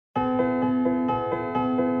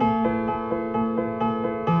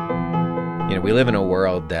We live in a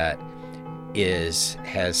world that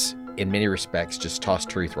has in many respects just tossed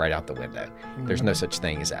truth right out the window. Mm-hmm. There's no such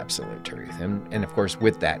thing as absolute truth. And of course,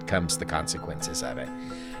 with that comes the consequences of it.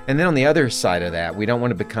 And then on the other side of that, we don't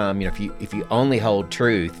want to become, if you only hold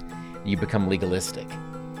truth, you become legalistic.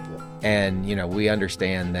 And, we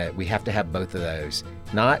understand that we have to have both of those,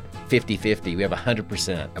 not 50-50. We have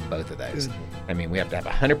 100% of both of those. Mm-hmm. We have to have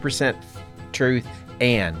 100% truth,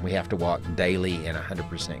 and we have to walk daily in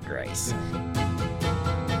 100% grace.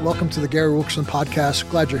 Welcome to the Gary Wilkerson Podcast.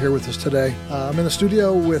 Glad you're here with us today. I'm in the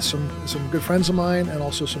studio with some good friends of mine and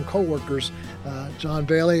also some co-workers, John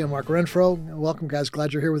Bailey and Mark Renfro. Welcome, guys.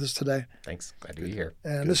 Glad you're here with us today. Thanks. Glad to be here.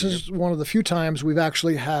 And this is one of the few times we've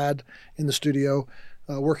actually had in the studio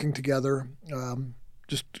working together,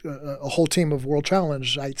 just a whole team of World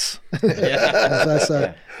Challenge-ites. That's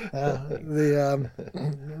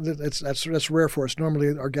rare for us.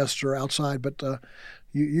 Normally our guests are outside, but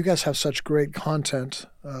you guys have such great content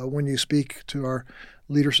when you speak to our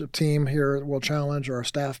leadership team here at World Challenge, or our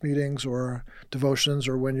staff meetings, or our devotions,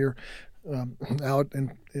 or when you're out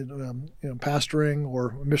in pastoring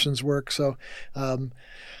or missions work. So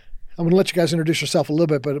I'm going to let you guys introduce yourself a little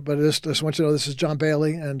bit, but I just want you to know this is John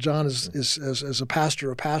Bailey, and John is a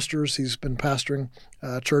pastor of pastors. He's been pastoring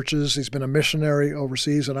churches. He's been a missionary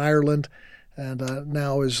overseas in Ireland, and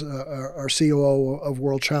now is our COO of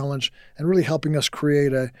World Challenge, and really helping us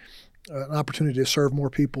create an opportunity to serve more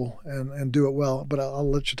people and do it well. But I'll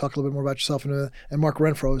let you talk a little bit more about yourself. And Mark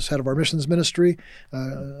Renfro is head of our missions ministry,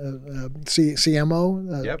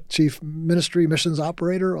 CMO, Yep. Chief Ministry Missions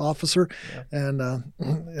Operator Officer, yep. And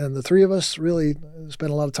the three of us really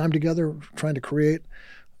spend a lot of time together trying to create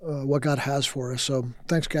what God has for us. So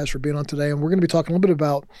thanks, guys, for being on today. And we're going to be talking a little bit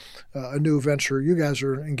about a new venture you guys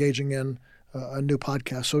are engaging in, a new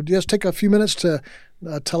podcast. So just take a few minutes to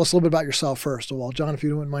tell us a little bit about yourself first of all. John, if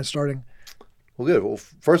you wouldn't mind starting. Well, good. Well,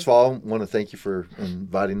 first of all, I want to thank you for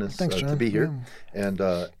inviting us to be here. Yeah.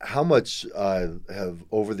 And how much I have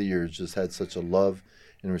over the years just had such a love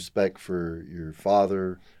and respect for your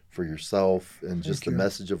father, for yourself, and just the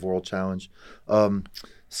message of World Challenge.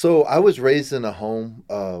 So I was raised in a home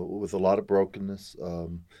with a lot of brokenness.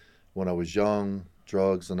 When I was young,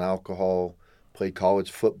 drugs and alcohol, played college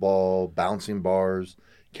football, bouncing bars,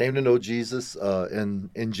 came to know Jesus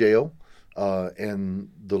in jail, and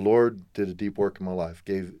the Lord did a deep work in my life,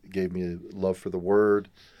 gave me a love for the Word,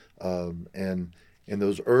 and in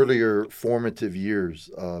those earlier formative years,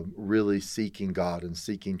 really seeking God and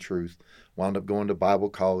seeking truth. Wound up going to Bible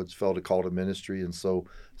college, felt a call to ministry, and so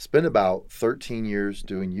spent about 13 years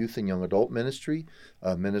doing youth and young adult ministry,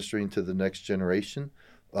 ministering to the next generation.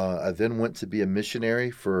 I then went to be a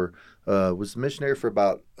missionary was a missionary for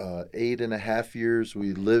about 8.5 years.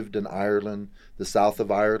 We lived in Ireland, the south of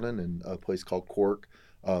Ireland, in a place called Cork.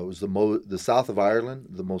 It was the south of Ireland,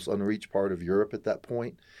 the most unreached part of Europe at that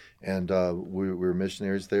point, and we were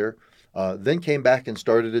missionaries there. Then came back and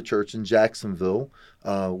started a church in Jacksonville.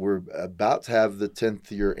 We're about to have the 10th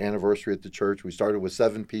year anniversary at the church. We started with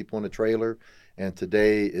 7 people in a trailer, and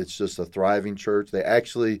today it's just a thriving church. They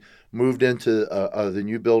actually moved into the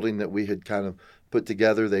new building that we had kind of put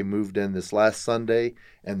together. They moved in this last Sunday,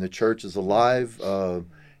 and the church is alive.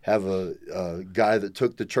 Have a guy that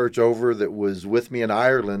took the church over that was with me in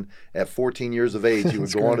Ireland at 14 years of age. He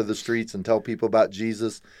would go onto the streets and tell people about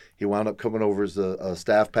Jesus. He wound up coming over as a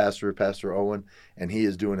staff pastor, Pastor Owen, and he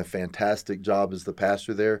is doing a fantastic job as the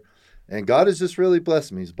pastor there. And God has just really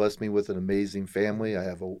blessed me. He's blessed me with an amazing family. I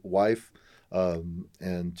have a wife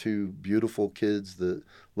and 2 beautiful kids that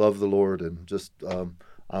love the Lord, and just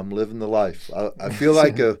I'm living the life. I feel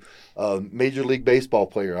like a Major League Baseball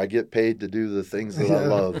player. I get paid to do the things that I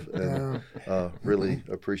love, and really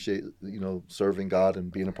appreciate serving God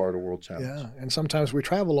and being a part of World Challenge. Yeah, and sometimes we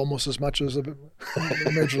travel almost as much as a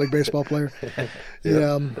Major League Baseball player.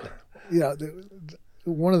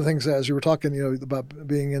 One of the things, as you were talking, about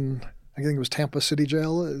being in, I think it was Tampa City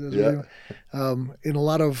Jail. In a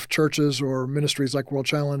lot of churches or ministries like World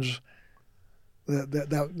Challenge,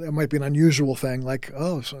 that might be an unusual thing, like,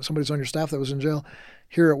 oh, so somebody's on your staff that was in jail.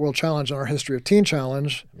 Here at World Challenge, in our history of Teen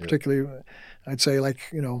Challenge, particularly, I'd say, like,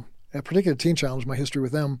 a particular Teen Challenge, my history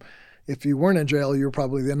with them, if you weren't in jail, you were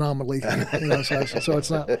probably the anomaly. So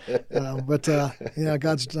it's not. But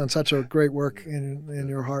God's done such a great work in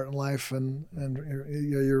your heart and life, and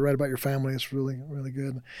you're right about your family. It's really, really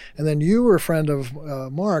good. And then you were a friend of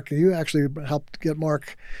Mark, and you actually helped get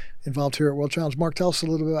Mark involved here at World Challenge. Mark, tell us a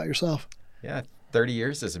little bit about yourself. Yeah, 30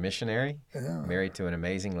 years as a missionary, married to an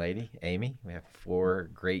amazing lady, Amy. We have 4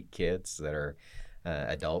 great kids that are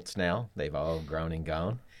adults now. They've all grown and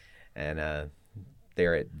gone. And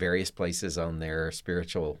they're at various places on their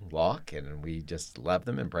spiritual walk, and we just love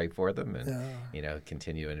them and pray for them and,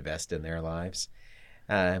 continue to invest in their lives.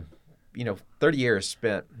 30 years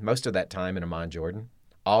spent most of that time in Amman, Jordan,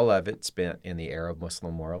 all of it spent in the Arab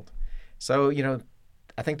Muslim world. So,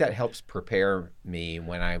 I think that helps prepare me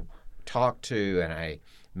when I talk to and I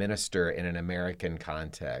minister in an American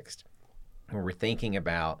context, when we're thinking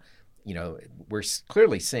about, we're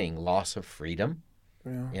clearly seeing loss of freedom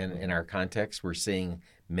in our context. We're seeing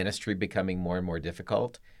ministry becoming more and more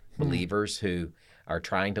difficult. Believers who are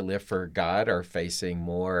trying to live for God are facing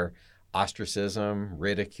more ostracism,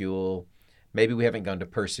 ridicule. Maybe we haven't gone to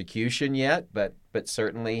persecution yet, but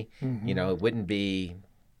certainly, it wouldn't be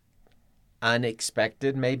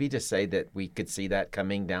unexpected maybe to say that we could see that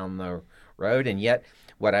coming down the road. And yet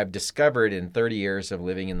what I've discovered in 30 years of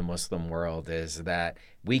living in the Muslim world is that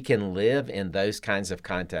we can live in those kinds of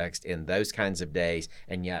contexts, in those kinds of days,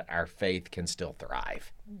 and yet our faith can still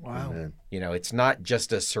thrive. Wow. Amen. It's not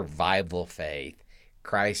just a survival faith.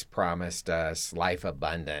 Christ promised us life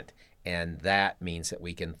abundant, and that means that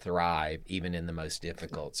we can thrive even in the most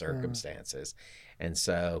difficult circumstances. And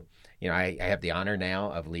so, I have the honor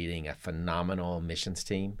now of leading a phenomenal missions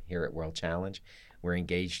team here at World Challenge. We're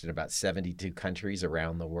engaged in about 72 countries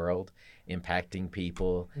around the world, impacting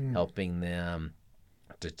people, helping them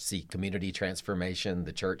to see community transformation,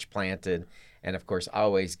 the church planted, and of course,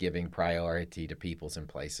 always giving priority to peoples and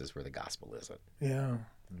places where the gospel isn't. Yeah.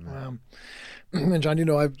 Wow. And John,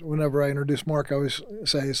 whenever I introduce Mark, I always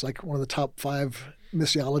say he's like one of the top 5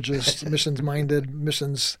 missiologists, missions-minded,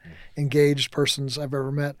 missions-engaged persons I've ever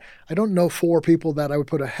met. I don't know 4 people that I would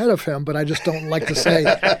put ahead of him, but I just don't like to say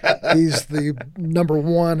he's the number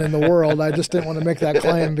 1 in the world. I just didn't want to make that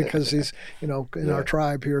claim because he's, in our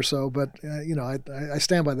tribe here. So, but I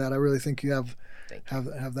stand by that. I really think you have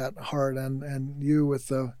that heart, and you with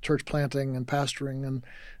the church planting and pastoring and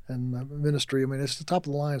ministry. I mean, it's the top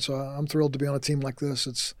of the line. So I'm thrilled to be on a team like this.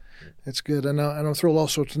 It's good, and I'm thrilled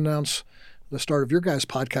also to announce the start of your guys'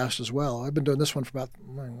 podcast as well. I've been doing this one for about,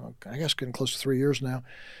 I guess, getting close to 3 years now.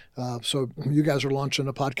 So you guys are launching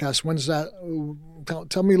a podcast. When's that?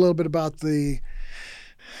 Tell me a little bit about the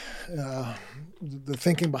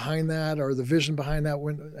thinking behind that, or the vision behind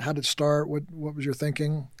that. How did it start? What was your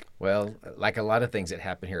thinking? Well, like a lot of things that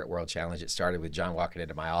happen here at World Challenge, it started with John walking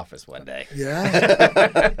into my office one day. Yeah.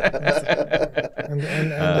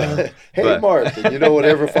 Hey, Mark,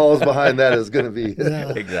 whatever follows behind that is going to be.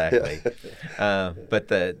 Yeah. Exactly. But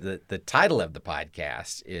the title of the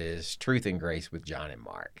podcast is Truth and Grace with John and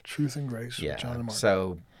Mark. Truth and Grace with John and Mark.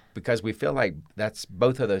 So because we feel like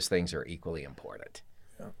both of those things are equally important.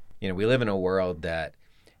 Yeah. We live in a world that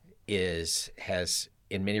has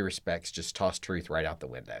in many respects just tossed truth right out the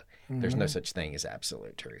window. There's no such thing as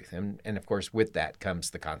absolute truth. And of course, with that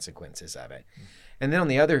comes the consequences of it. And then on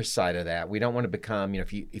the other side of that, we don't want to become,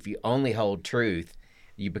 if you only hold truth,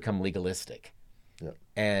 you become legalistic. Yep.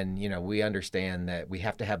 And, we understand that we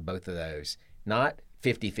have to have both of those, not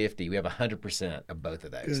 50-50. We have 100% of both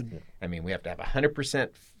of those. Good. I mean, we have to have 100%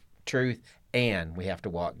 truth, and we have to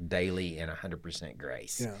walk daily in 100%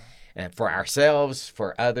 grace. Yeah. And for ourselves,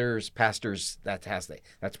 for others, pastors,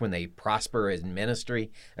 that's when they prosper in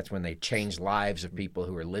ministry. That's when they change lives of people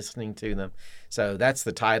who are listening to them. So that's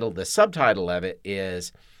the title. The subtitle of it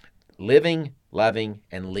is Living, Loving,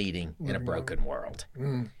 and Leading in a Broken World.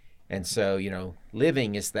 And so,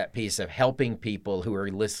 living is that piece of helping people who are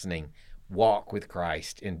listening walk with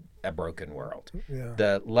Christ in a broken world. Yeah.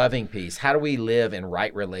 The loving piece, how do we live in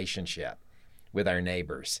right relationship with our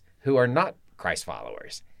neighbors who are not Christ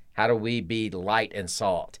followers? How do we be light and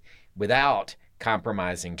salt without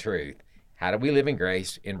compromising truth? How do we live in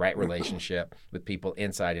grace, in right relationship with people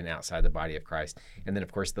inside and outside the body of Christ? And then,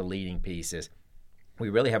 of course, the leading piece is we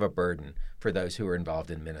really have a burden for those who are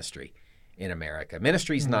involved in ministry in America.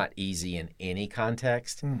 Ministry is not easy in any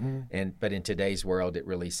context, but in today's world, it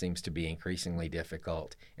really seems to be increasingly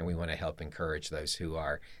difficult, and we want to help encourage those who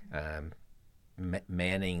are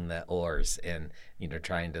manning the oars and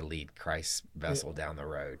trying to lead Christ's vessel down the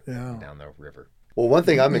road, down the river. Well, one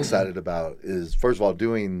thing I'm excited about is, first of all,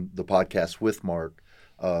 doing the podcast with Mark.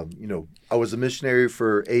 I was a missionary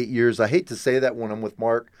for 8 years. I hate to say that when I'm with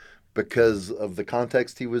Mark because of the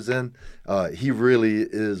context he was in. He really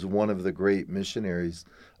is one of the great missionaries.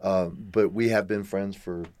 But we have been friends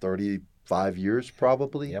for 35 years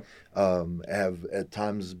probably. Yep. Have at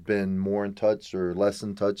times been more in touch or less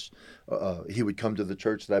in touch. He would come to the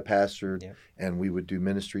church that I pastored, and we would do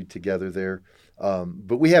ministry together there.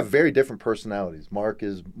 But we have very different personalities. Mark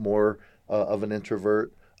is more of an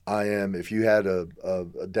introvert. I am, if you had a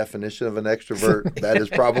definition of an extrovert, that is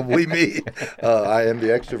probably me. I am the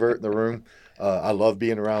extrovert in the room. I love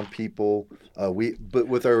being around people. But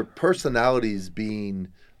with our personalities being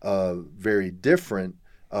very different,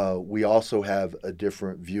 we also have a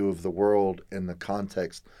different view of the world in the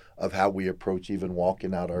context of how we approach even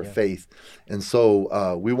walking out our faith. And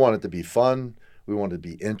so we want it to be fun. We want it to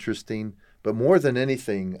be interesting. But more than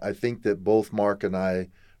anything, I think that both Mark and I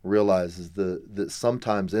realize is that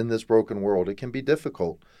sometimes in this broken world, it can be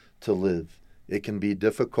difficult to live. It can be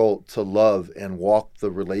difficult to love and walk the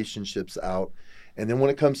relationships out. And then when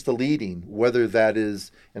it comes to leading, whether that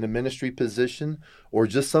is in a ministry position or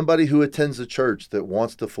just somebody who attends a church that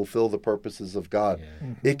wants to fulfill the purposes of God,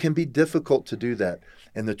 it can be difficult to do that.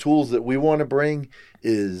 And the tools that we want to bring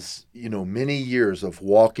is, many years of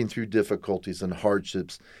walking through difficulties and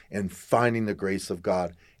hardships and finding the grace of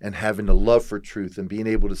God and having a love for truth and being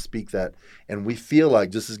able to speak that. And we feel like,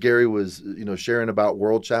 just as Gary was, sharing about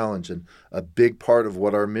World Challenge, and a big part of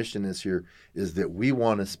what our mission is here is that we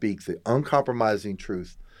want to speak the uncompromising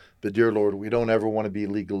truth. But dear Lord, we don't ever want to be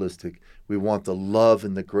legalistic. We want the love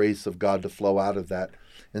and the grace of God to flow out of that.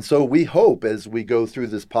 And so we hope as we go through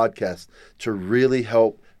this podcast to really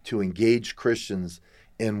help to engage Christians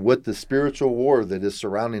in what the spiritual war that is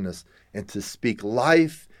surrounding us, and to speak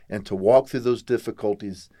life and to walk through those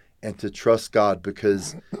difficulties and to trust God,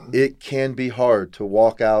 because it can be hard to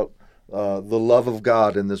walk out the love of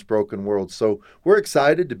God in this broken world. So we're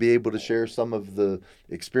excited to be able to share some of the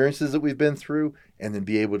experiences that we've been through, and then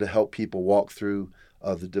be able to help people walk through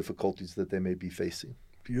the difficulties that they may be facing.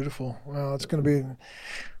 Beautiful. Well, it's going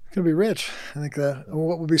to be rich. I think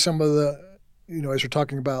what would be some of the, as you're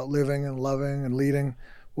talking about living and loving and leading,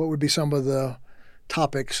 what would be some of the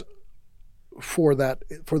topics for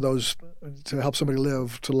those, to help somebody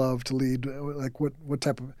live, to love, to lead? Like what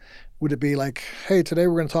type of, would it be like, hey, today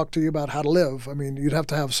we're going to talk to you about how to live? I mean, you'd have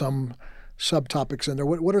to have some subtopics in there.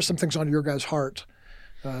 What are some things on your guys' heart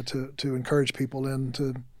to encourage people and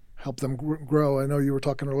to help them grow? I know you were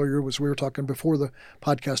talking earlier, we were talking before the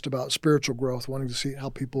podcast about spiritual growth, wanting to see how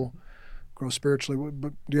people grow spiritually.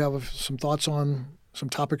 But do you have some thoughts on some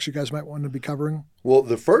topics you guys might want to be covering? Well,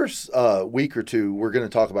 the first week or two, we're going to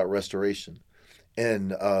talk about restoration.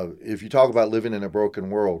 And if you talk about living in a broken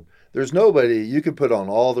world, there's nobody, you can put on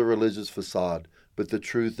all the religious facade, but the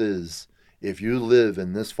truth is, if you live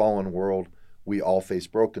in this fallen world, we all face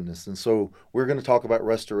brokenness. And so we're going to talk about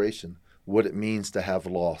restoration, what it means to have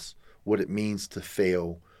loss, what it means to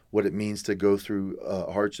fail, what it means to go through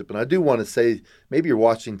hardship. And I do want to say, maybe you're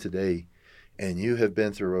watching today and you have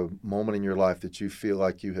been through a moment in your life that you feel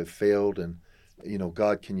like you have failed, and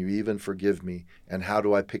God, can you even forgive me? And how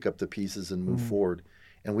do I pick up the pieces and move forward?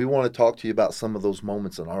 And we want to talk to you about some of those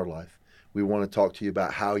moments in our life. We want to talk to you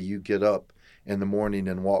about how you get up in the morning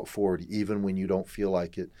and walk forward even when you don't feel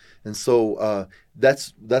like it. And so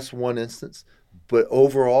that's one instance. But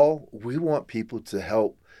overall, we want people to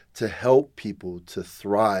help people to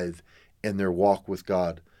thrive in their walk with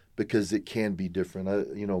God, because it can be different.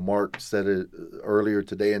 Mark said it earlier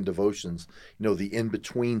today in devotions, the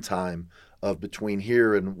in-between time of between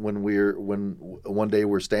here and when one day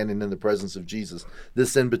we're standing in the presence of Jesus.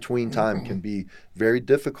 This in-between time can be very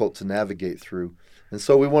difficult to navigate through. And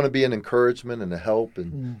so we want to be an encouragement and a help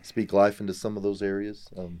and speak life into some of those areas.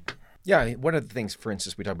 Yeah, one of the things, for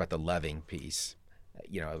instance, we talk about the loving piece.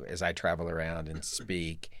 As I travel around and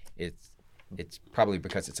speak, it's probably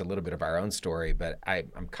because it's a little bit of our own story, but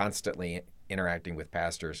I'm constantly interacting with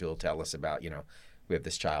pastors who will tell us about, we have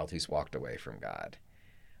this child who's walked away from God.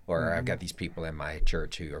 Or I've got these people in my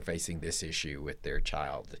church who are facing this issue with their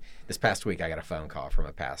child. This past week, I got a phone call from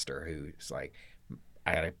a pastor who's like,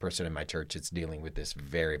 I got a person in my church that's dealing with this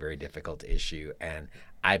very, very difficult issue, and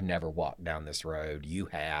I've never walked down this road. You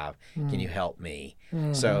have. Can you help me?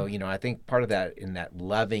 So, I think part of that in that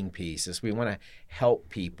loving piece is we want to help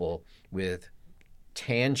people with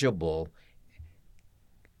tangible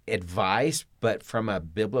advice, but from a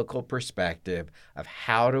biblical perspective of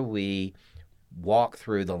how do we walk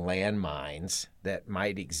through the landmines that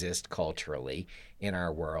might exist culturally in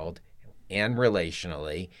our world and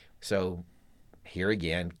relationally. So here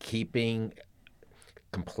again, keeping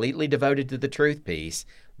completely devoted to the truth piece,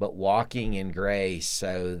 but walking in grace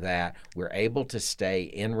so that we're able to stay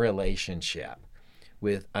in relationship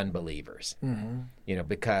with unbelievers.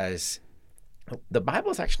 Because the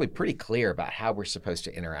Bible is actually pretty clear about how we're supposed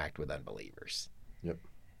to interact with unbelievers. Yep.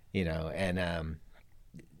 And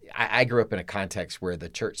I grew up in a context where the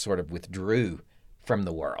church sort of withdrew from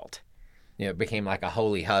the world. It became like a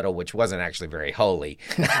holy huddle, which wasn't actually very holy.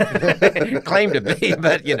 It claimed to be,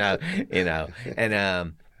 but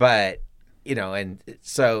and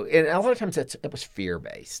so and a lot of times it was fear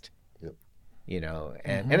based. Yep.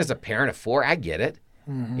 And as a parent of 4, I get it.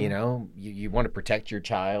 You know, you want to protect your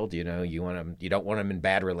child. You know, you don't want them in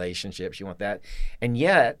bad relationships. You want that, and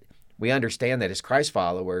yet we understand that as Christ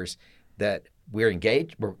followers, that we're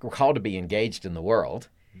engaged. We're called to be engaged in the world,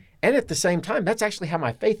 and at the same time, that's actually how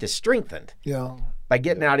my faith is strengthened. Yeah. By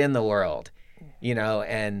getting out in the world, you know,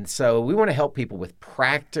 and so we want to help people with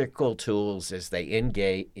practical tools as they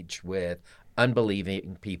engage with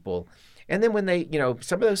unbelieving people. And then when they, you know,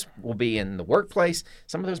 some of those will be in the workplace,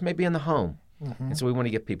 some of those may be in the home. And so we want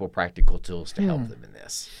to give people practical tools to help them in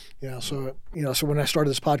this. Yeah. So, you know, so when I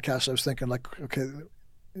started this podcast, I was thinking like, okay,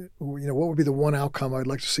 you know, what would be the one outcome I'd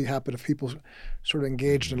like to see happen if people sort of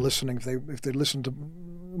engaged in listening, if they listened to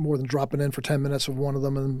more than dropping in for 10 minutes of one of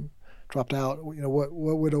them and dropped out, you know, what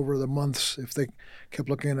would over the months if they kept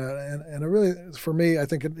looking at it? And it really, for me, I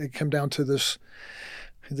think it came down to this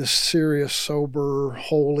serious, sober,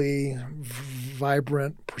 holy,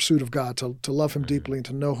 vibrant pursuit of God, to love him deeply and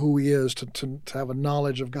to know who he is, to have a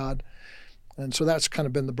knowledge of God. And so that's kind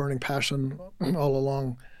of been the burning passion all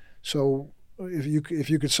along. So if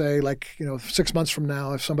you could say, like, you know, 6 months from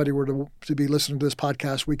now, if somebody were to be listening to this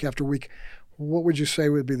podcast week after week, what would you say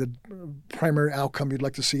would be the primary outcome you'd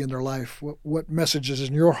like to see in their life? What messages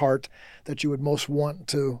in your heart that you would most want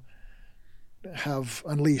to have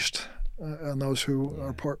unleashed on those who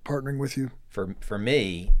are partnering with you? For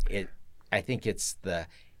me, I think it's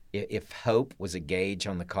if hope was a gauge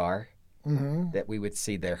on the car, that we would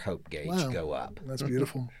see their hope gauge go up. That's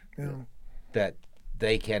beautiful. Yeah. That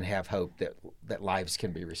they can have hope that lives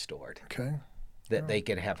can be restored. Okay. That they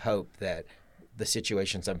can have hope that the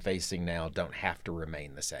situations I'm facing now don't have to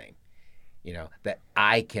remain the same. You know, that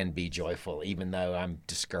I can be joyful even though I'm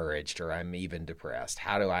discouraged or I'm even depressed.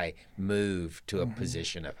 How do I move to a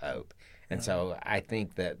position of hope? And so I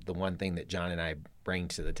think that the one thing that John and I bring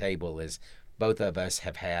to the table is both of us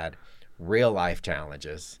have had real life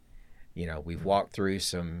challenges. You know, we've walked through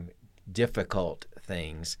some difficult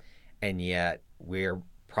things, and yet we're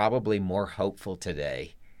probably more hopeful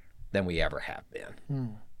today than we ever have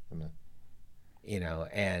been. You know,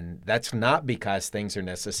 and that's not because things are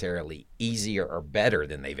necessarily easier or better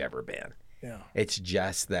than they've ever been. Yeah. It's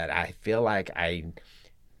just that I feel like I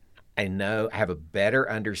have a better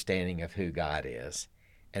understanding of who God is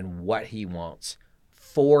and what he wants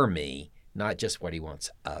for me, not just what he wants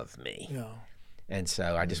of me. Yeah. And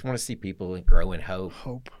so I just want to see people grow in hope.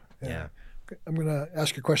 Hope. Yeah. I'm going to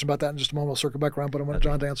ask you a question about that in just a moment. I'll circle back around, but I want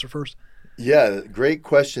John to answer first. Yeah, great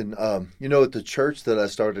question. You know, at the church that I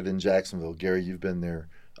started in Jacksonville, Gary, you've been there.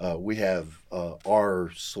 We have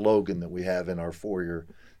our slogan that we have in our foyer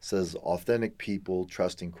says, "Authentic people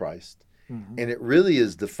trusting Christ." And it really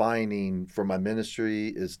is defining for my ministry.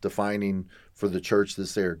 It's defining for the church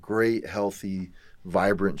that's there. Great, healthy,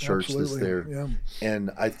 vibrant church that's there. Yeah.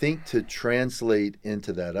 And I think to translate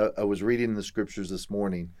into that, I was reading the scriptures this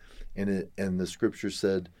morning, and the scripture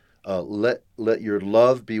said, let your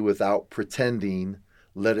love be without pretending,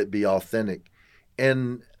 let it be authentic.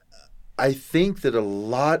 And I think that a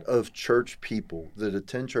lot of church people that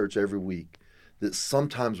attend church every week, that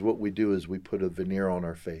sometimes what we do is we put a veneer on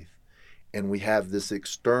our faith. And we have this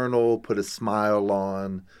external, put a smile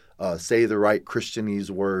on, say the right Christianese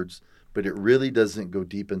words, but it really doesn't go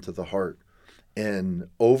deep into the heart. And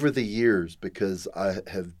over the years, because I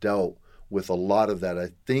have dealt with a lot of that,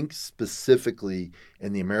 I think specifically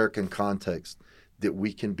in the American context, that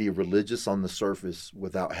we can be religious on the surface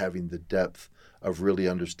without having the depth of really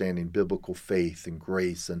understanding biblical faith and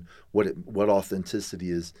grace and what authenticity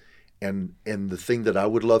is. And the thing that I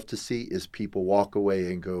would love to see is people walk away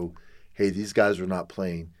and go, hey, these guys are not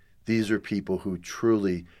playing. These are people who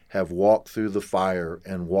truly have walked through the fire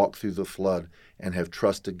and walked through the flood and have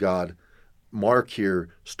trusted God. Mark here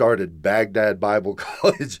started Baghdad Bible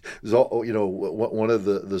College. You know, one of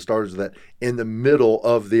the starters of that. In the middle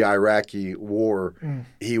of the Iraqi war,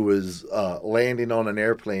 he was landing on an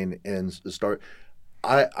airplane and start.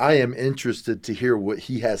 I am interested to hear what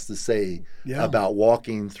he has to say about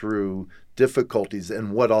walking through difficulties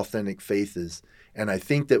and what authentic faith is. And I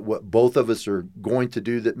think that what both of us are going to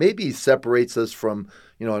do that maybe separates us from,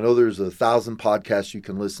 you know, I know there's 1,000 podcasts you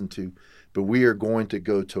can listen to, but we are going to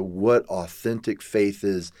go to what authentic faith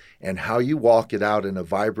is and how you walk it out in a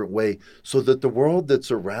vibrant way so that the world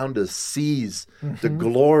that's around us sees the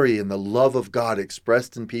glory and the love of God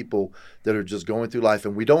expressed in people that are just going through life.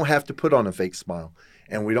 And we don't have to put on a fake smile,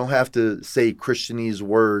 and we don't have to say Christianese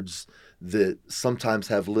words that sometimes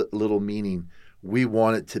have little meaning. We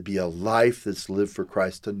want it to be a life that's lived for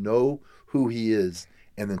Christ, to know who he is,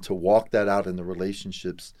 and then to walk that out in the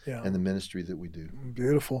relationships and the ministry that we do.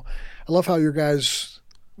 Beautiful. I love how your guys,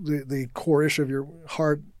 the core issue of your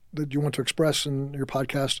heart that you want to express in your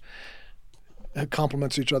podcast,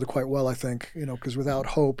 complements each other quite well, I think, because without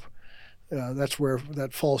hope, that's where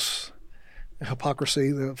that false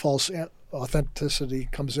hypocrisy, the false authenticity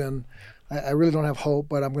comes in. I really don't have hope,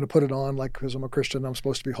 but I'm going to put it on, like, because I'm a Christian, I'm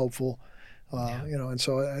supposed to be hopeful, and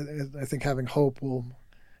so I think having hope will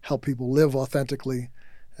help people live authentically,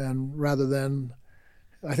 and rather than,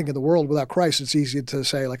 I think in the world without Christ, it's easy to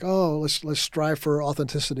say, like, oh, let's strive for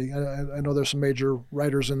authenticity. I know there's some major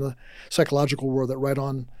writers in the psychological world that write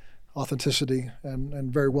on authenticity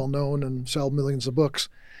and very well known and sell millions of books.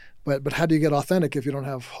 But how do you get authentic if you don't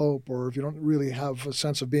have hope, or if you don't really have a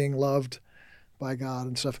sense of being loved by God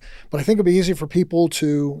and stuff? But I think it'd be easy for people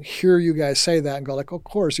to hear you guys say that and go, like, of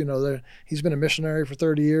course, he's been a missionary for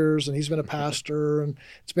 30 years and he's been a pastor and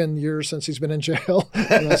it's been years since he's been in jail.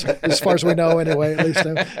 As far as we know, anyway, at least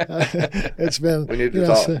it's been. We need to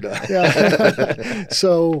talk. Yeah.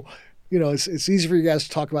 So, it's easy for you guys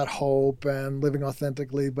to talk about hope and living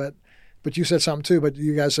authentically, but you said something too. But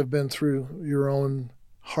you guys have been through your own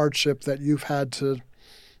hardship that you've had to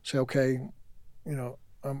say, okay,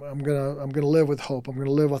 I'm gonna live with hope. I'm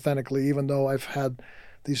gonna live authentically, even though I've had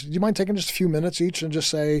these. Do you mind taking just a few minutes each and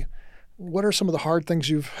just say, what are some of the hard things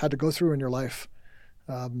you've had to go through in your life,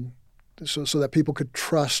 so that people could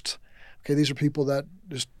trust? Okay, these are people that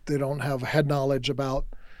they don't have head knowledge about,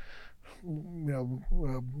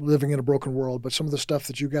 living in a broken world. But some of the stuff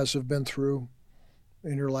that you guys have been through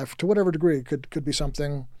in your life, to whatever degree, it could be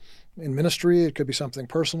something in ministry, it could be something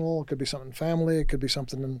personal, it could be something in family, it could be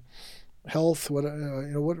something in health. What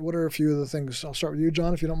are a few of the things? I'll start with you,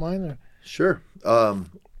 John, if you don't mind. Sure.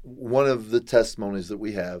 One of the testimonies that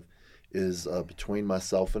we have is between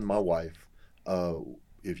myself and my wife.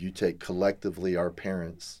 If you take collectively our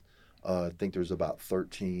parents, I think there's about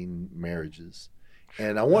 13 marriages.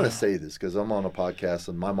 And I want to say this because I'm on a podcast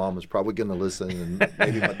and my mom is probably going to listen, and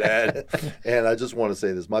maybe my dad. And I just want to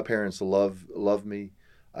say this. My parents love me.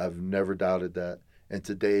 I've never doubted that. And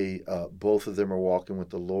today, both of them are walking with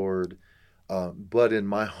the Lord. But in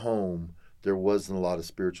my home, there wasn't a lot of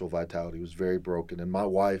spiritual vitality. It was very broken. And my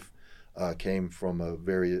wife came from a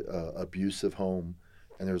very abusive home,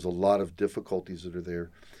 and there's a lot of difficulties that are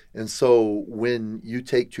there. And so when you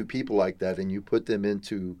take two people like that and you put them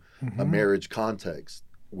into a marriage context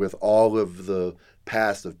with all of the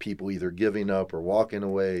past of people either giving up or walking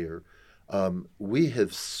away, or we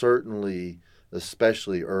have certainly,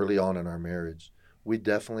 especially early on in our marriage, we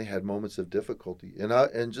definitely had moments of difficulty.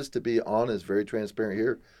 And just to be honest, very transparent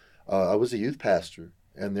here, I was a youth pastor,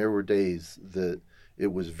 and there were days that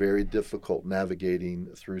it was very difficult navigating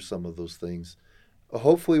through some of those things.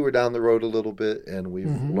 Hopefully we're down the road a little bit and we've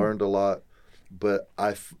learned a lot. But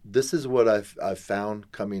this is what I've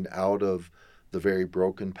found coming out of the very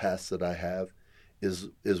broken past that I have is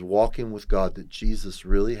walking with God, that Jesus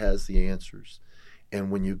really has the answers. And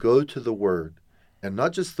when you go to the Word, and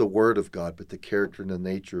not just the Word of God, but the character and the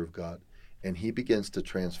nature of God, and He begins to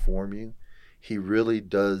transform you, He really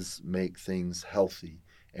does make things healthy,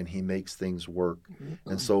 and He makes things work.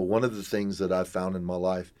 And so one of the things that I've found in my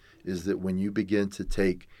life is that when you begin to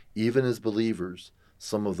take, even as believers,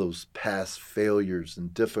 some of those past failures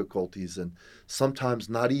and difficulties, and sometimes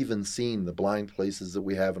not even seeing the blind places that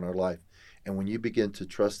we have in our life, and when you begin to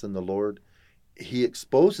trust in the Lord, He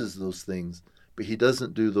exposes those things, but He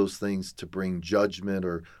doesn't do those things to bring judgment,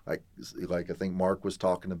 or like I think Mark was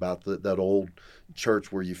talking about, that old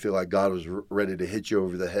church where you feel like God was ready to hit you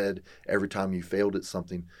over the head every time you failed at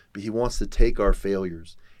something. But He wants to take our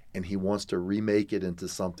failures and He wants to remake it into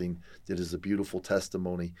something that is a beautiful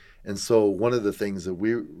testimony. And so one of the things that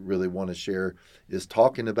we really want to share is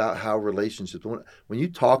talking about how relationships, when you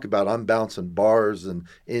talk about I'm bouncing bars and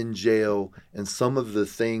in jail and some of the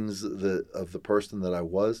things of the person that I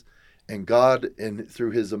was, and God, and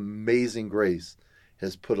through His amazing grace,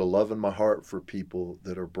 has put a love in my heart for people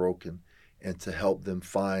that are broken, and to help them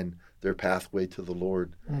find their pathway to the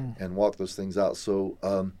Lord and walk those things out. So,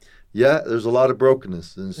 there's a lot of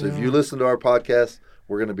brokenness. And so if you listen to our podcast,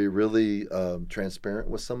 we're going to be really transparent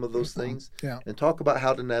with some of those things and talk about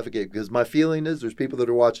how to navigate. Because my feeling is there's people that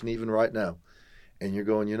are watching even right now, and you're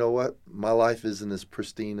going, you know what? My life isn't as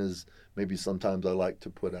pristine as maybe sometimes I like to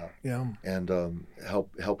put out. Yeah. And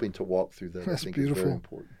helping to walk through that, That's I think beautiful. is very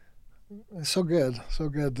important. It's so good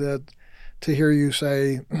that to hear you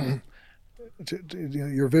say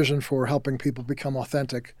your vision for helping people become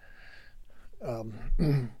authentic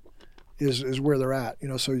is where they're at.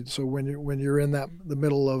 So when you're in the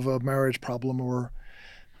middle of a marriage problem or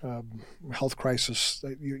health crisis,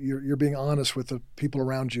 you're being honest with the people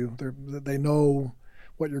around you. They know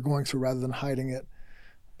what you're going through rather than hiding it.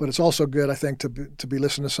 But it's also good, I think, to be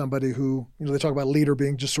listening to somebody who, they talk about leader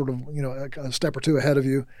being just sort of, a step or two ahead of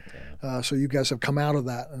you. So you guys have come out of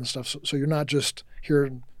that and stuff. So you're not just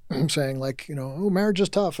here saying like, oh, marriage is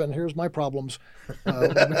tough and here's my problems.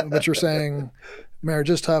 But you're saying marriage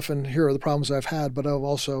is tough and here are the problems I've had. But I've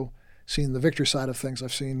also seen the victory side of things.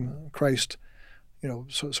 I've seen Christ,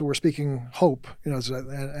 so we're speaking hope, as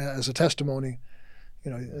a testimony.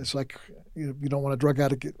 It's like you don't want a drug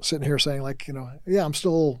addict sitting here saying like, yeah, I'm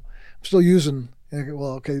still using.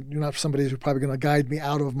 Well, okay, you're not somebody who's probably going to guide me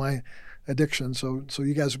out of my addiction. So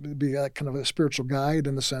you guys would be kind of a spiritual guide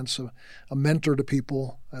in the sense of a mentor to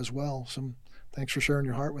people as well. So thanks for sharing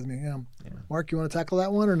your heart with me. Yeah. Mark, you want to tackle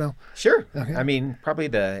that one or no? Sure. Okay. I mean, probably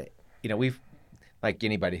we've, like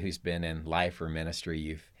anybody who's been in life or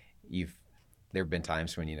ministry, there have been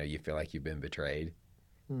times when, you feel like you've been betrayed.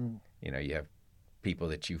 You have people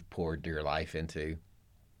that you've poured your life into,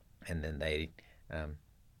 and then they,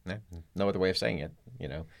 no other way of saying it,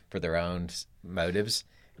 for their own motives,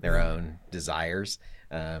 their own desires,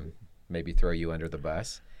 maybe throw you under the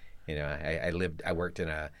bus. I worked in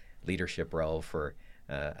a leadership role for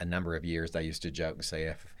a number of years. I used to joke and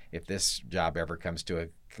say, if this job ever comes to a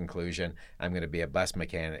conclusion, I'm going to be a bus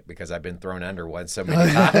mechanic because I've been thrown under one so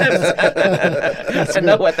many times. I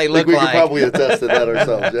know what they look we like. We could probably attest to that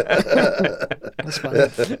ourselves. That's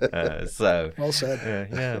funny. So well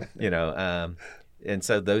said. And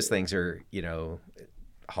so those things are,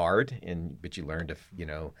 hard, but you learn to,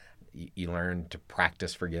 you learn to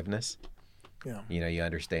practice forgiveness. Yeah. You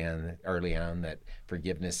understand early on that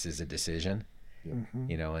forgiveness is a decision.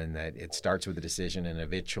 And that it starts with a decision, and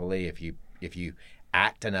eventually, if you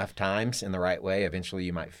act enough times in the right way, eventually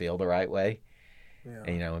you might feel the right way.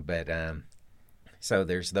 So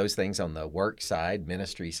there's those things on the work side,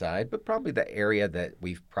 ministry side, but probably the area that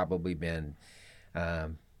we've probably been,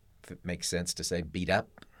 if it makes sense to say, beat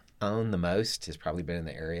up on the most has probably been in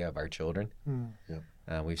the area of our children.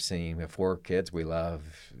 We have 4 kids. We love,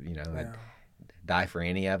 I'd die for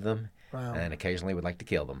any of them. Wow. And occasionally would like to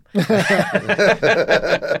kill them.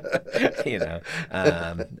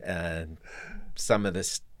 Some of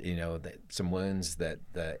this, some wounds that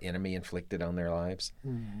the enemy inflicted on their lives.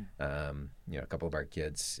 A couple of our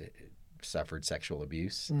kids suffered sexual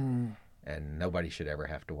abuse, and nobody should ever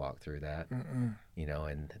have to walk through that.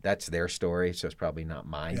 And that's their story, so it's probably not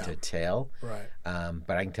mine to tell. Right.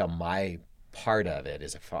 But I can tell my part of it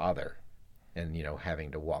as a father. And,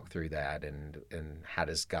 having to walk through that and how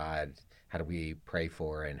do we pray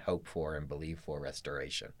for and hope for and believe for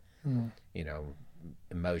restoration,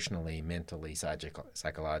 emotionally, mentally,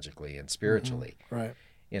 psychologically, and spiritually, right,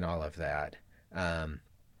 in all of that.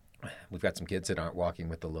 We've got some kids that aren't walking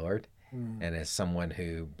with the Lord. And as someone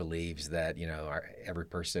who believes that, every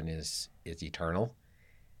person is eternal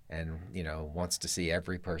and, wants to see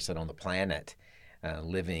every person on the planet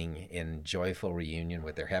living in joyful reunion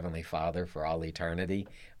with their Heavenly Father for all eternity,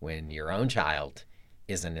 when your own child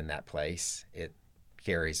isn't in that place, it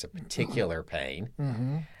carries a particular pain.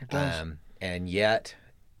 It does. And yet,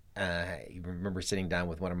 I remember sitting down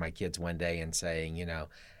with one of my kids one day and saying,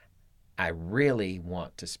 I really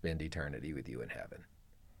want to spend eternity with you in heaven.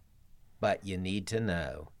 But you need to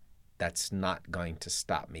know that's not going to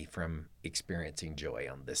stop me from experiencing joy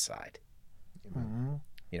on this side.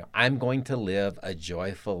 I'm going to live a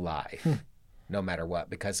joyful life no matter what,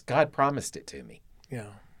 because God promised it to me. Yeah.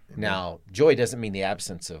 Now, joy doesn't mean the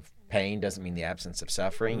absence of pain, doesn't mean the absence of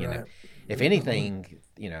suffering. Right. And if anything,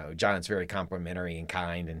 John's very complimentary and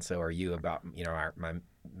kind, and so are you about, my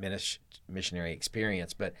missionary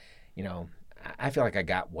experience. But, I feel like I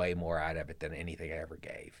got way more out of it than anything I ever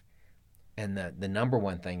gave. And the number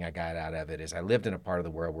one thing I got out of it is I lived in a part of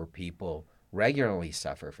the world where people regularly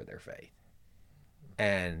suffer for their faith.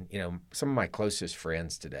 And, some of my closest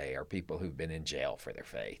friends today are people who've been in jail for their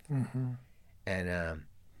faith.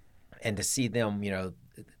 And to see them,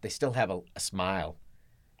 they still have a smile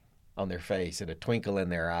on their face and a twinkle in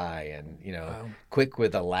their eye and, Wow. quick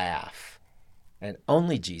with a laugh. And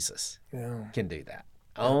only Jesus can do that.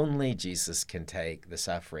 Only Jesus can take the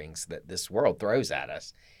sufferings that this world throws at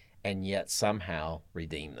us and yet somehow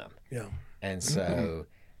redeem them. Yeah. And so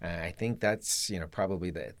I think that's, probably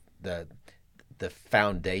the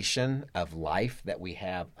foundation of life that we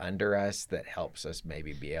have under us that helps us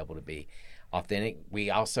maybe be able to be authentic. We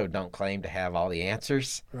also don't claim to have all the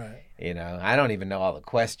answers. Right. I don't even know all the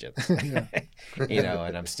questions, and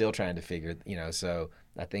I'm still trying to figure, so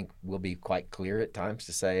I think we'll be quite clear at times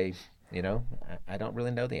to say, I don't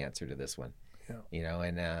really know the answer to this one.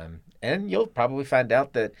 And you'll probably find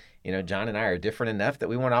out that, John and I are different enough that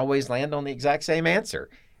we won't always land on the exact same answer.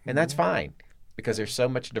 And that's fine, because there's so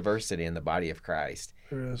much diversity in the body of Christ.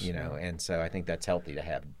 There is. And so I think that's healthy to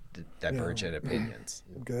have divergent opinions.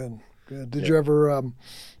 Good. Did you ever,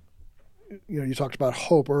 you talked about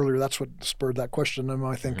hope earlier. That's what spurred that question in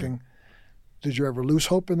my thinking. Mm-hmm. Did you ever lose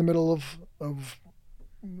hope in the middle of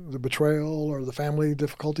the betrayal or the family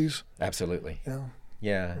difficulties? Absolutely.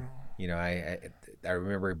 Yeah. I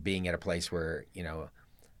remember being at a place where,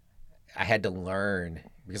 I had to learn,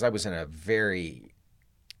 because I was in a very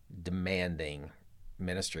demanding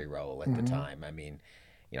ministry role at the time. I mean,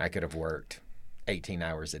 I could have worked 18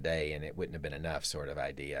 hours a day and it wouldn't have been enough, sort of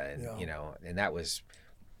idea. And, and that was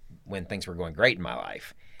when things were going great in my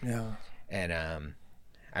life. Yeah. And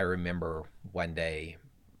I remember one day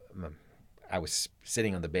I was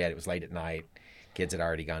sitting on the bed. It was late at night. Kids had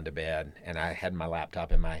already gone to bed. And I had my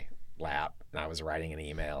laptop in my lap and I was writing an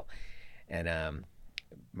email. And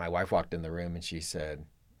my wife walked in the room and she said,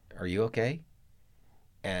 "Are you okay?"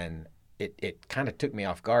 And it kind of took me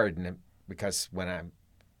off guard, and because when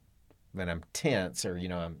I'm tense or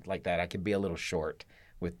I'm like that, I can be a little short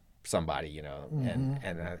with somebody, and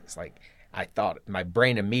I was like, I thought my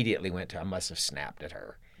brain immediately went to, I must have snapped at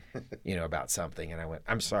her, about something, and I went,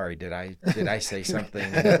 "I'm sorry, did I say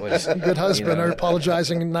something that was good husband or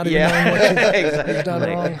apologizing and not even knowing what you've done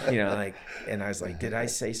wrong?" And I was like, "Did I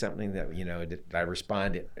say something that did I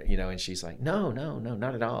respond?" And she's like, "No,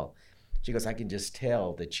 not at all." She goes, "I can just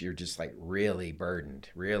tell that you're just like really burdened,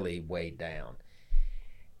 really weighed down."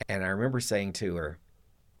 And I remember saying to her,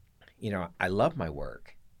 I love my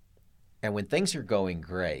work. And when things are going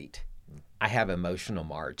great, I have emotional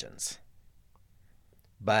margins.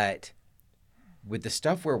 But with the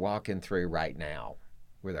stuff we're walking through right now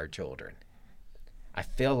with our children, I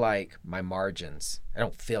feel like my margins,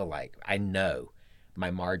 I know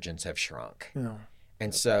my margins have shrunk. Yeah.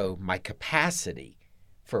 And so my capacity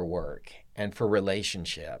for work and for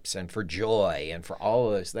relationships and for joy and for all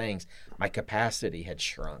of those things, my capacity had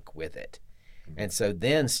shrunk with it. And so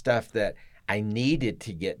then stuff that I needed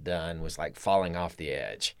to get done was like falling off the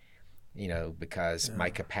edge, because my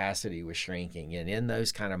capacity was shrinking. And in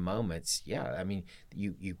those kind of moments,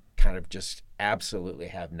 you kind of just absolutely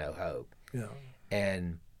have no hope. Yeah.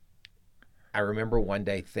 And I remember one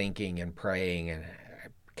day thinking and praying, and I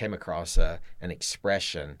came across an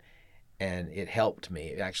expression, and it helped me.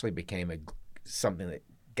 It actually became something that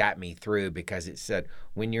got me through, because it said,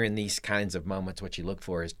 when you're in these kinds of moments, what you look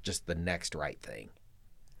for is just the next right thing.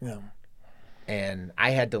 Yeah. And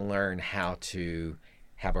I had to learn how to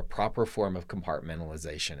have a proper form of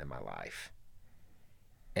compartmentalization in my life.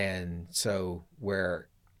 And so where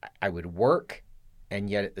I would work, and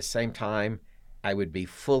yet at the same time, I would be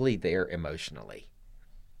fully there emotionally.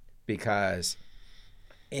 Because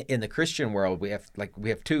in the Christian world, we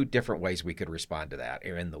have two different ways we could respond to that,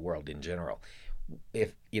 or in the world in general.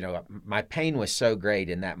 If my pain was so great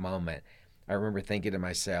in that moment, I remember thinking to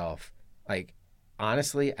myself, like,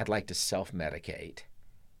 honestly, I'd like to self-medicate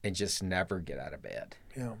and just never get out of bed.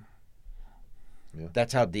 Yeah.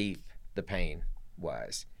 That's how deep the pain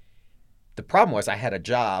was. The problem was I had a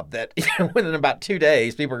job that within about 2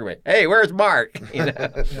 days, people were going, "Hey, where's Mark?"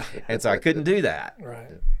 And so I couldn't do that.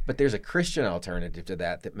 Right. But there's a Christian alternative to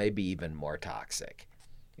that may be even more toxic.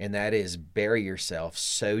 And that is bury yourself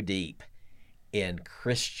so deep in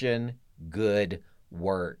Christian good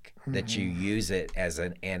work that you use it as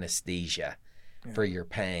an anesthesia for your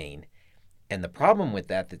pain. And the problem with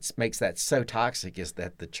that makes that so toxic is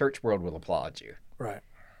that the church world will applaud you. Right.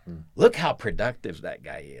 Look how productive that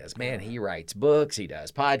guy is. Man, he writes books, he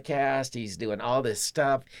does podcasts, he's doing all this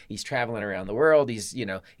stuff. He's traveling around the world. He's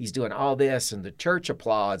doing all this, and the church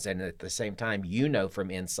applauds. And at the same time,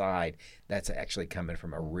 from inside, that's actually coming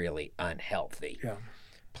from a really unhealthy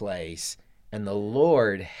place. And the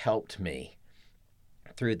Lord helped me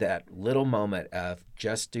through that little moment of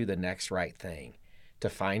just do the next right thing, to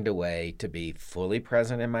find a way to be fully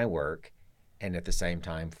present in my work and at the same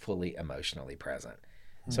time fully emotionally present.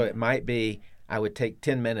 So it might be I would take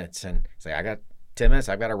 10 minutes and say, I got 10 minutes,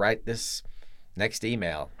 I've got to write this next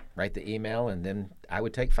email, write the email, and then I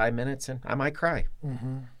would take 5 minutes and I might cry.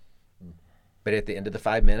 Mm-hmm. But at the end of the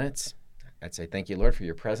 5 minutes, I'd say, "Thank you, Lord, for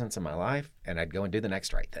your presence in my life," and I'd go and do the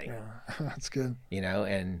next right thing. Yeah, that's good.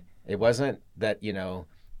 And it wasn't that,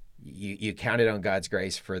 you counted on God's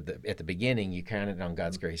grace at the beginning, you counted on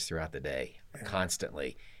God's grace throughout the day,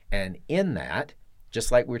 constantly. And in that, just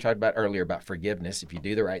like we were talking about earlier about forgiveness, if you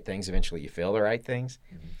do the right things, eventually you feel the right things.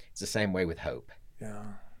 It's the same way with hope. Yeah.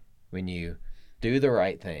 When you do the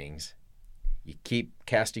right things, you keep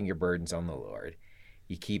casting your burdens on the Lord.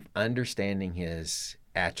 You keep understanding his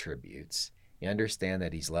attributes. You understand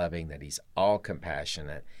that he's loving, that he's all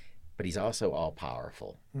compassionate, but he's also all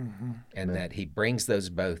powerful. And that he brings those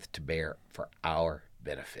both to bear for our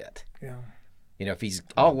benefit. Yeah. You know, if he's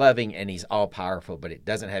all loving and he's all powerful, but it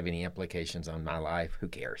doesn't have any implications on my life, who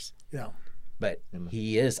cares? Yeah. But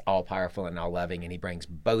he is all powerful and all loving, and he brings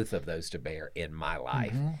both of those to bear in my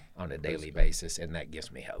life on a daily basis, and that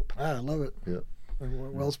gives me hope. I love it. Yeah.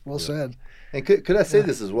 Well said. And could I say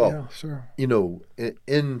this as well? Yeah, sure. You know,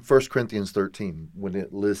 in 1 Corinthians 13, when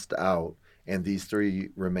it lists out, and these three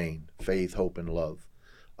remain, faith, hope, and love.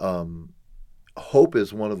 Hope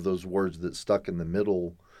is one of those words that's stuck in the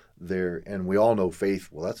middle there, and we all know faith.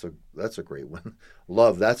 Well, that's a great one.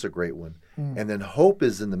 Love, that's a great one. And then hope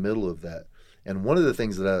is in the middle of that. And one of the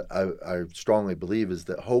things that I strongly believe is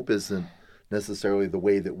that hope isn't necessarily the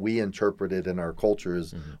way that we interpret it in our culture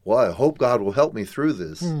is, well, I hope God will help me through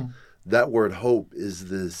this. That word hope is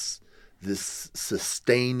this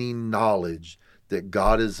sustaining knowledge that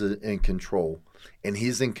God is in control. And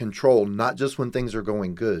he's in control not just when things are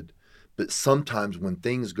going good, but sometimes when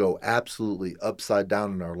things go absolutely upside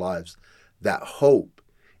down in our lives. That hope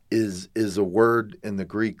is a word in the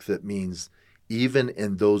Greek that means even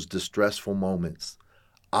in those distressful moments,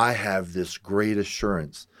 I have this great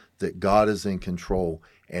assurance that God is in control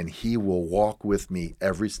and he will walk with me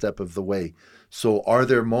every step of the way. So are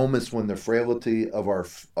there moments when the frailty of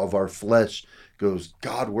our flesh goes,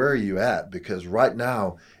 God, where are you at? Because right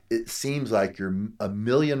now it seems like you're a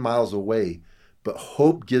million miles away, but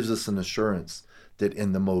hope gives us an assurance that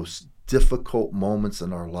in the most difficult moments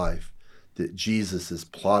in our life, that Jesus is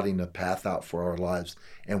plotting a path out for our lives.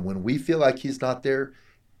 And when we feel like he's not there,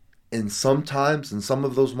 and sometimes in some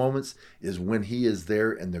of those moments is when he is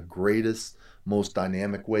there in the greatest, most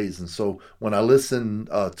dynamic ways. And so when I listen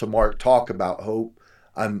to Mark talk about hope,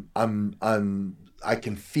 I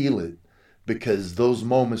can feel it, because those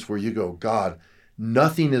moments where you go, God,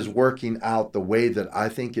 nothing is working out the way that I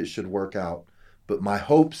think it should work out, but my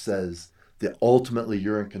hope says that ultimately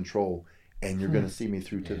you're in control and you're going to see me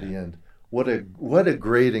through to the end. What a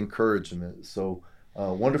great encouragement. So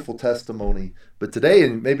wonderful testimony. But today,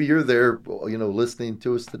 and maybe you're there, you know, listening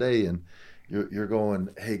to us today, and you're going,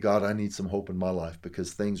 hey, God, I need some hope in my life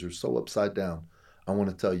because things are so upside down. I want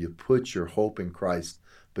to tell you, put your hope in Christ,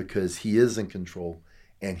 because he is in control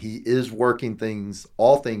and he is working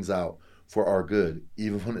all things out for our good,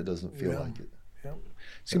 even when it doesn't feel like it. Yeah.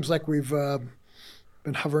 Seems like we've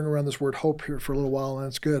been hovering around this word hope here for a little while, and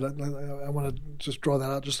it's good. I want to just draw that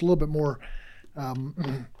out just a little bit more.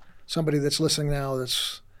 Somebody that's listening now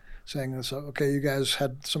that's saying this, okay, you guys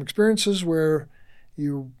had some experiences where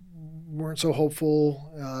you weren't so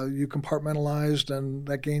hopeful, you compartmentalized, and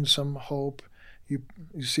that gained some hope. You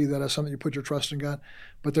see that as something you put your trust in God.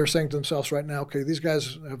 But they're saying to themselves right now, okay, these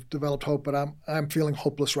guys have developed hope, but I'm feeling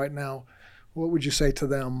hopeless right now. What would you say to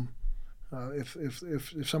them?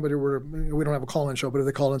 If somebody were, we don't have a call-in show, but if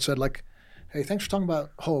they called and said, like, hey, thanks for talking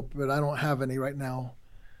about hope, but I don't have any right now.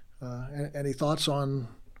 Any thoughts on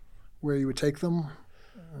where you would take them?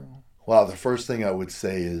 Wow, the first thing I would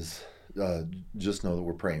say is just know that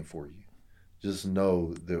we're praying for you. Just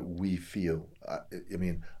know that we feel. I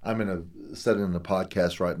mean, I'm sitting in a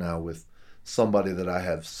podcast right now with somebody that I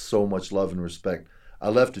have so much love and respect. I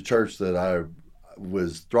left a church that I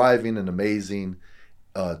was thriving and amazing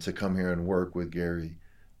to come here and work with Gary,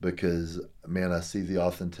 because, man, I see the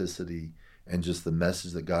authenticity and just the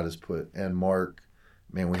message that God has put. And Mark,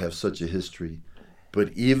 man, we have such a history.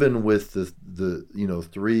 But even with the you know,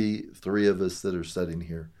 three of us that are sitting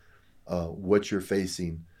here, what you're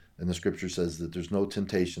facing, and the scripture says that there's no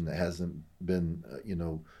temptation that hasn't been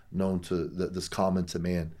known to that's common to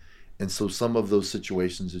man. And so some of those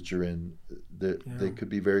situations that you're in, they could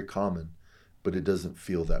be very common, but it doesn't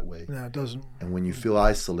feel that way. No, it doesn't. And when you feel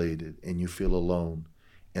isolated and you feel alone,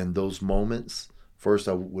 and those moments, first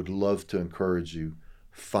I would love to encourage you,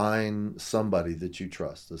 find somebody that you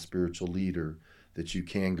trust, a spiritual leader that you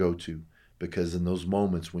can go to, because in those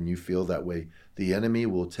moments when you feel that way, the enemy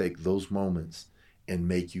will take those moments and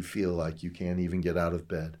make you feel like you can't even get out of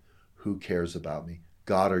bed. Who cares about me?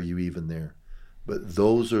 God, are you even there? But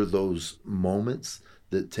those are those moments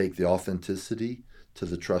that take the authenticity to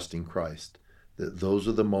the trusting Christ. That those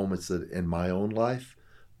are the moments that in my own life,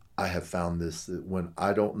 I have found this, that when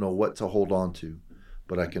I don't know what to hold on to,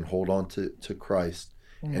 but I can hold on to Christ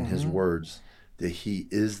and his words, that he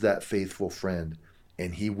is that faithful friend,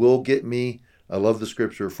 and he will get me. I love the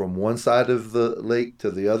scripture, from one side of the lake to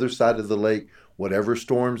the other side of the lake, whatever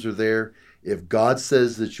storms are there. If God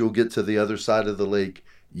says that you'll get to the other side of the lake,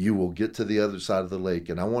 you will get to the other side of the lake.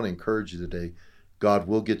 And I want to encourage you today, God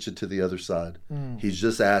will get you to the other side. He's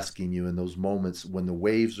just asking you in those moments when the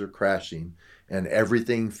waves are crashing and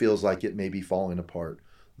everything feels like it may be falling apart.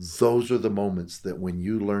 Those are the moments that when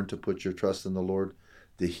you learn to put your trust in the Lord,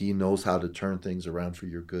 that he knows how to turn things around for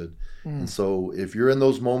your good. And so if you're in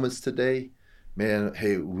those moments today, man,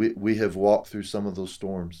 hey, we have walked through some of those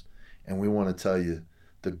storms, and we want to tell you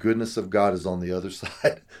the goodness of God is on the other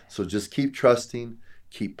side. So just keep trusting,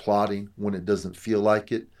 keep plotting when it doesn't feel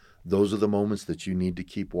like it. Those are the moments that you need to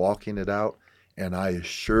keep walking it out. And I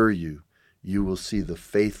assure you, you will see the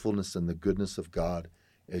faithfulness and the goodness of God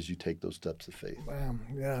as you take those steps of faith.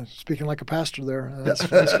 Yeah, speaking like a pastor there. That's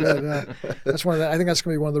good. That's I think that's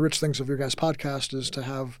going to be one of the rich things of your guys' podcast is to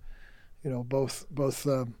have, both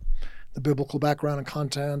the biblical background and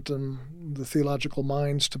content and the theological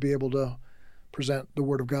minds to be able to present the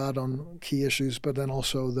Word of God on key issues, but then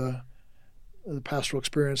also the pastoral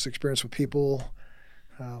experience, the experience with people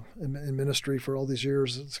in ministry for all these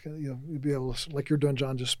years. It's, you'd be able to, like you're doing,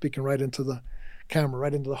 John, just speaking right into the camera,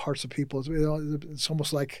 right into the hearts of people. It's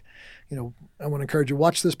almost like, I want to encourage you,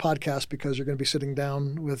 watch this podcast because you're going to be sitting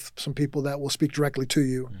down with some people that will speak directly to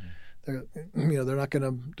you. They're not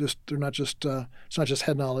going to it's not just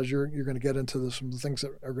head knowledge. You're going to get into some of the things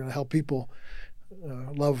that are going to help people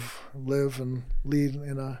love, live, and lead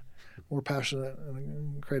in a more passionate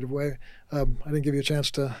and creative way. I didn't give you a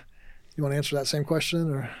chance to. You want to answer that same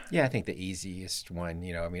question, or? Yeah, I think the easiest one.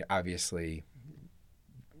 Obviously,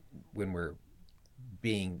 when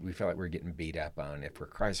we feel like we're getting beat up on. If we're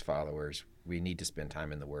Christ followers, we need to spend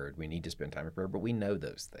time in the Word. We need to spend time in prayer. But we know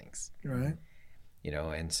those things, right?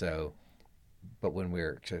 And so, but when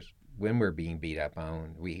we're being beat up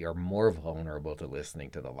on, we are more vulnerable to listening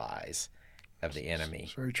to the lies of the enemy.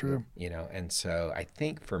 It's very true. And so I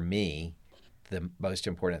think for me, the most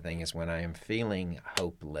important thing is when I am feeling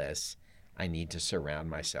hopeless, I need to surround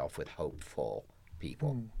myself with hopeful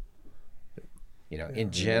people.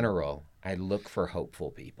 In general, I look for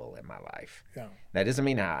hopeful people in my life. Yeah. That doesn't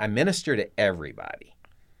mean I minister to everybody.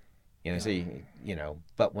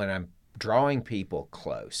 But when I'm drawing people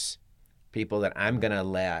close, people that I'm going to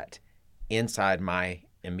let inside my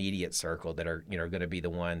immediate circle that are, going to be the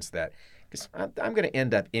ones that, because I'm going to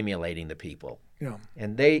end up emulating the people. Yeah.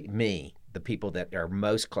 And the people that are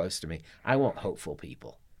most close to me, I want hopeful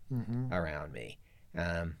people around me.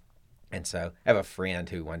 And so I have a friend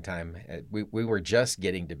who one time, we were just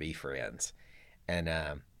getting to be friends. And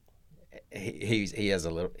he has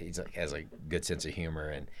a good sense of humor,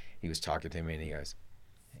 and he was talking to me, and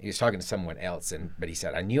he was talking to someone else, but he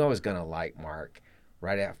said, I knew I was going to like Mark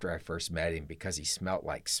right after I first met him because he smelled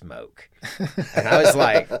like smoke. And I was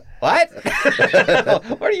like, what?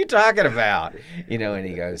 What are you talking about? And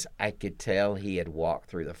he goes, I could tell he had walked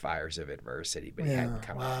through the fires of adversity, but he hadn't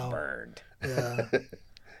come out burned. Yeah.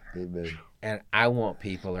 Amen. And I want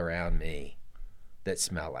people around me that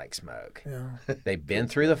smell like smoke. Yeah. They've been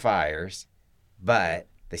through the fires, but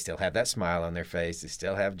they still have that smile on their face. They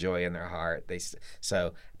still have joy in their heart.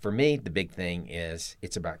 So for me, the big thing is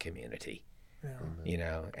it's about community.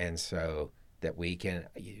 Yeah. And so that we can,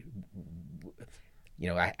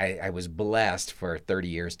 I was blessed for 30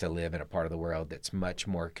 years to live in a part of the world that's much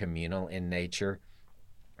more communal in nature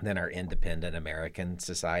than our independent American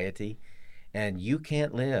society. And you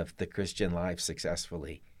can't live the Christian life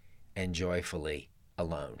successfully and joyfully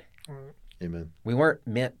alone. Amen. We weren't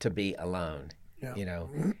meant to be alone, Yeah.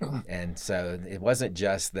 And so it wasn't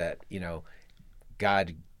just that,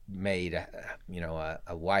 God made a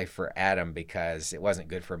wife for Adam because it wasn't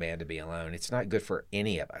good for man to be alone. It's not good for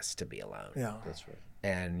any of us to be alone. Yeah. That's right.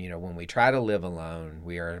 And when we try to live alone,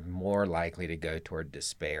 we are more likely to go toward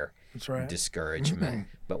despair, That's right. discouragement.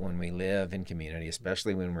 But when we live in community,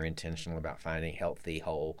 especially when we're intentional about finding healthy,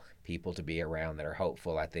 whole people to be around that are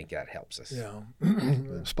hopeful, I think that helps us. Yeah.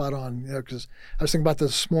 Spot on. Because I was thinking about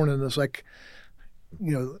this morning. It's like,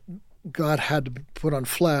 God had to put on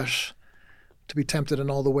flesh to be tempted in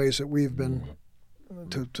all the ways that we've been,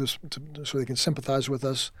 to so he can sympathize with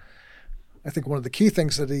us. I think one of the key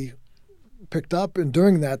things that he picked up in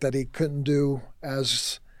doing that he couldn't do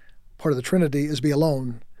as part of the Trinity is be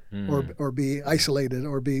alone, or be isolated,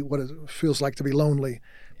 or be what it feels like to be lonely,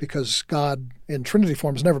 because God in Trinity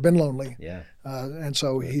form has never been lonely. Yeah. And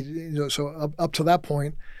so up to that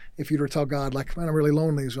point, if you were to tell God, like, man, I'm really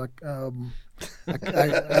lonely, he's like, I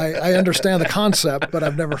understand the concept, but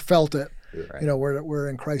I've never felt it. Right. Where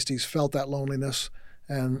in Christ he's felt that loneliness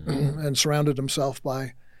and and surrounded himself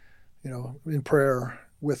by, in prayer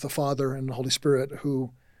with the Father and the Holy Spirit,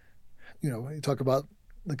 who, you talk about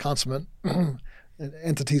the consummate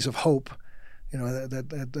entities of hope.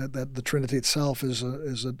 That the Trinity itself is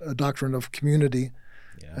a doctrine of community,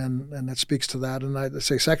 and that speaks to that. And I'd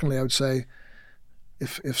say, secondly, I would say,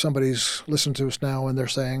 if somebody's listening to us now and they're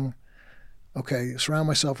saying, okay, surround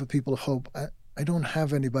myself with people of hope. I don't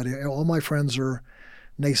have anybody. All my friends are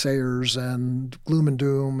naysayers and gloom and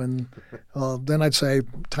doom, and then I'd say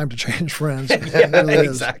time to change friends. It really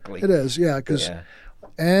Exactly. It is, yeah.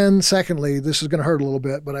 And secondly, this is going to hurt a little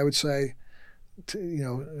bit, but I would say,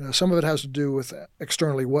 some of it has to do with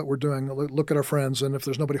externally what we're doing. Look at our friends, and if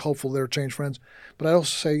there's nobody hopeful there, change friends. But I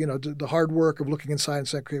also say, the hard work of looking inside and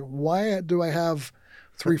saying, okay, why do I have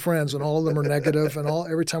 3 friends and all of them are negative, and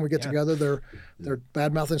every time we get together, they're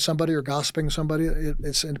bad-mouthing somebody or gossiping somebody?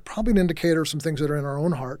 It's probably an indicator of some things that are in our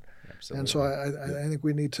own heart. Absolutely. And so I think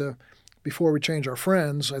we need to, before we change our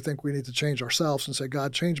friends, I think we need to change ourselves and say,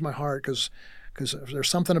 God, change my heart, because there's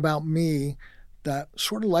something about me that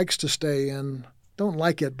sort of likes to stay in, don't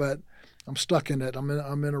like it, but I'm stuck in it. I'm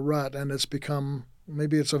in a rut, and it's become,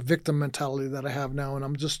 maybe it's a victim mentality that I have now, and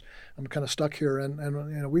I'm kind of stuck here.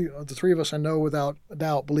 And we, the 3 of us, I know without a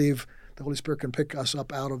doubt, believe the Holy Spirit can pick us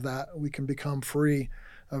up out of that. We can become free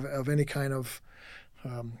of any kind of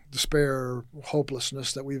despair or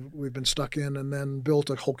hopelessness that we've been stuck in, and then built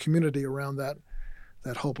a whole community around that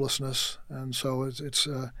hopelessness. And so it's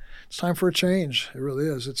time for a change. It really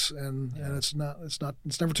is. It's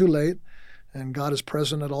never too late. And God is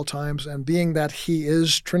present at all times. And being that He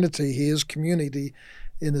is Trinity, He is community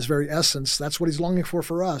in His very essence, that's what He's longing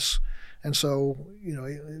for us. And so,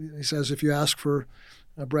 He says, if you ask for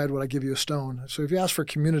bread, would I give you a stone? So if you ask for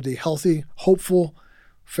community, healthy, hopeful,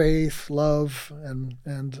 faith, love, and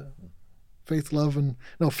faith,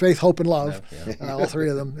 hope, and love, all 3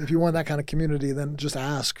 of them. If you want that kind of community, then just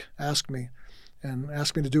ask me, and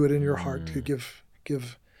ask me to do it in your heart, to give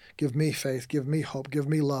me faith, give me hope, give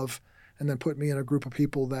me love, and then put me in a group of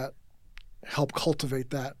people that help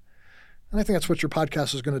cultivate that. And I think that's what your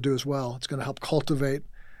podcast is going to do as well. It's going to help cultivate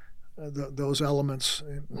those elements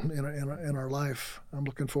in our life. I'm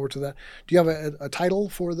looking forward to that. Do you have a title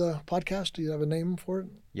for the podcast? Do you have a name for it?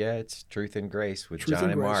 Yeah, it's Truth and Grace with Truth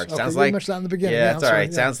John and Mark. Okay, Sounds you like mentioned that in the beginning. Yeah, it's all right.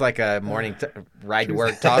 Yeah. Sounds like a morning ride to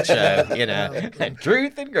work talk show.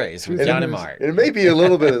 Truth and Grace with John and Mark. It may be a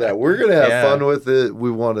little bit of that. We're going to have fun with it.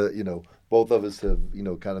 We want to, both of us have,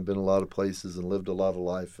 kind of been a lot of places and lived a lot of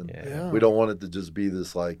life, and we don't want it to just be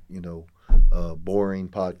this boring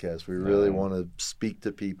podcast. We really want to speak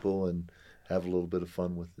to people and have a little bit of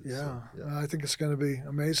fun with it. Yeah, so, I think it's going to be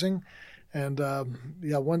amazing. And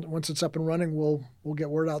once it's up and running, we'll get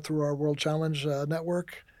word out through our World Challenge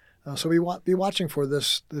network. So be watching for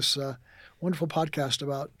this wonderful podcast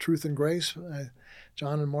about truth and grace.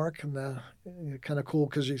 John and Mark, and kind of cool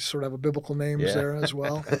because you sort of have a biblical names there as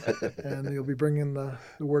well. And you'll be bringing the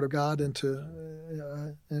Word of God into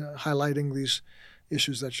highlighting these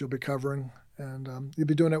issues that you'll be covering. And you'll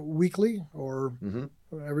be doing it weekly or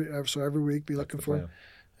every week. Be looking for it.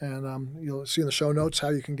 And you'll see in the show notes how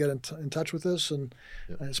you can get in touch with us. And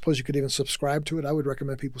I suppose you could even subscribe to it. I would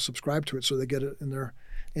recommend people subscribe to it so they get it in their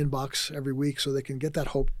inbox every week so they can get that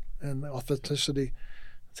hope and authenticity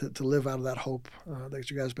to live out of that hope that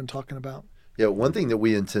you guys have been talking about. Yeah, one thing that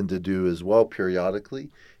we intend to do as well periodically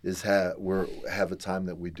is have a time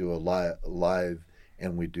that we do a live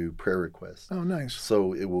and we do prayer requests. Oh, nice.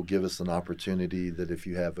 So it will give us an opportunity that if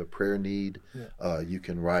you have a prayer need, you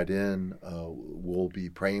can write in. We'll be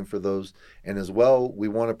praying for those. And as well, we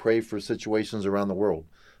want to pray for situations around the world.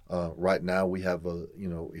 Right now we have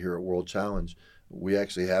here at World Challenge, we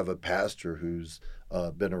actually have a pastor who's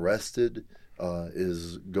been arrested,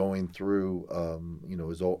 is going through,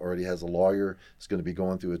 already has a lawyer, is going to be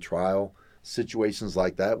going through a trial. Situations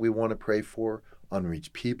like that we want to pray for,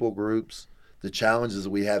 unreached people groups, the challenges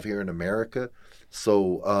we have here in America.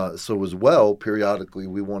 So as well, periodically,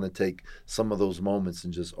 we want to take some of those moments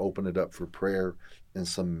and just open it up for prayer and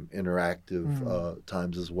some interactive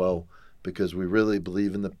times as well, because we really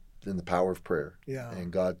believe in the power of prayer. Yeah.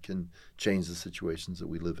 And God can change the situations that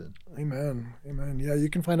we live in. Amen. Amen. Yeah, you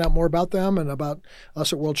can find out more about them and about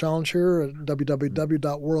us at World Challenge here at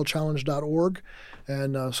www.worldchallenge.org,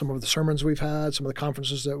 and some of the sermons we've had, some of the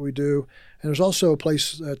conferences that we do. And there's also a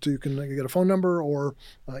place that you can get a phone number or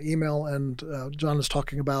email, and John is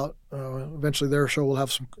talking about eventually their show will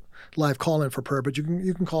have some live call-in for prayer, but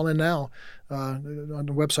you can call in now. On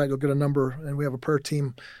the website, you'll get a number, and we have a prayer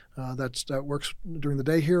team that works during the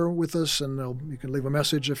day here with us, and you can leave a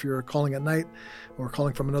message if you're calling at night or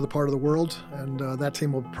calling from another part of the world, and that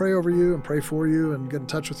team will pray over you and pray for you and get in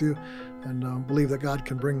touch with you, and believe that God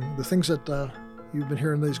can bring the things that you've been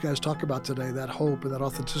hearing these guys talk about today, that hope and that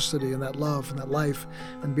authenticity and that love and that life,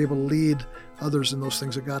 and be able to lead others in those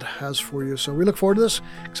things that God has for you. So we look forward to this,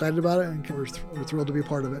 excited about it, and we're thrilled to be a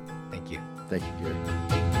part of it. Thank you. Thank you, Gary.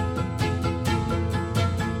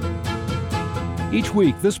 Each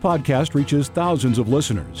week, this podcast reaches thousands of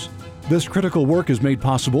listeners. This critical work is made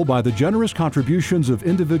possible by the generous contributions of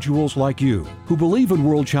individuals like you who believe in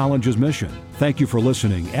World Challenge's mission. Thank you for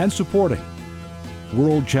listening and supporting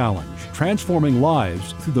World Challenge, transforming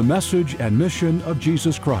lives through the message and mission of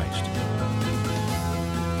Jesus Christ.